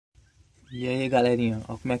E aí, galerinha,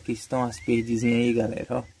 ó como é que estão as perdizinhas aí, galera,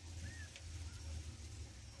 ó.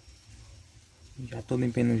 Já toda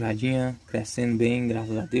empenujadinha, crescendo bem,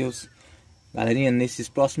 graças a Deus. Galerinha, nesses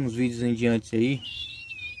próximos vídeos em diante aí,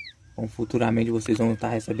 futuramente vocês vão estar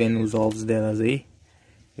recebendo os ovos delas aí.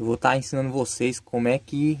 Eu vou estar ensinando vocês como é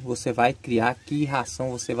que você vai criar, que ração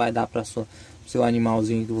você vai dar para seu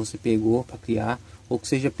animalzinho que você pegou para criar, ou que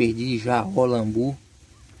seja perdiz, jarro, lambu.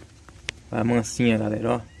 A mansinha,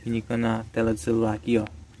 galera, ó, pinicando na tela do celular aqui, ó.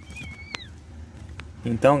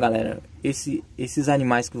 Então, galera, esses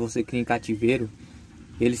animais que você cria em cativeiro,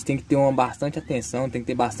 eles têm que ter bastante atenção, tem que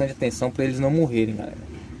ter bastante atenção para eles não morrerem, galera.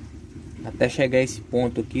 Até chegar a esse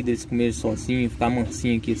ponto aqui deles comerem sozinho, ficar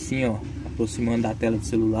mansinho aqui assim, ó, aproximando da tela do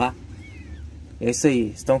celular. É isso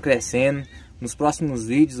aí, estão crescendo. Nos próximos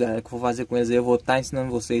vídeos, galera, que eu vou fazer com eles aí, eu vou estar ensinando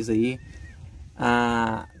vocês aí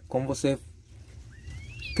a como você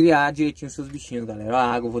criar direitinho os seus bichinhos, galera.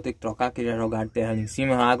 A água eu vou ter que trocar, porque já jogaram terra ali em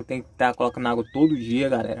cima. A água tem que estar colocando água todo dia,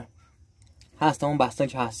 galera. Ração,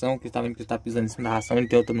 bastante ração, que tá vendo que ele tá pisando em cima da ração. Ele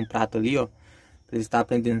tem outra no prato ali, ó, pra ele estar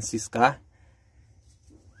aprendendo a ciscar.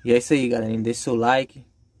 E é isso aí, galera. Deixa seu like,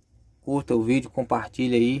 curta o vídeo,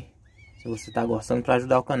 compartilha aí se você tá gostando, para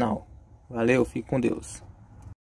ajudar o canal. Valeu, fique com Deus.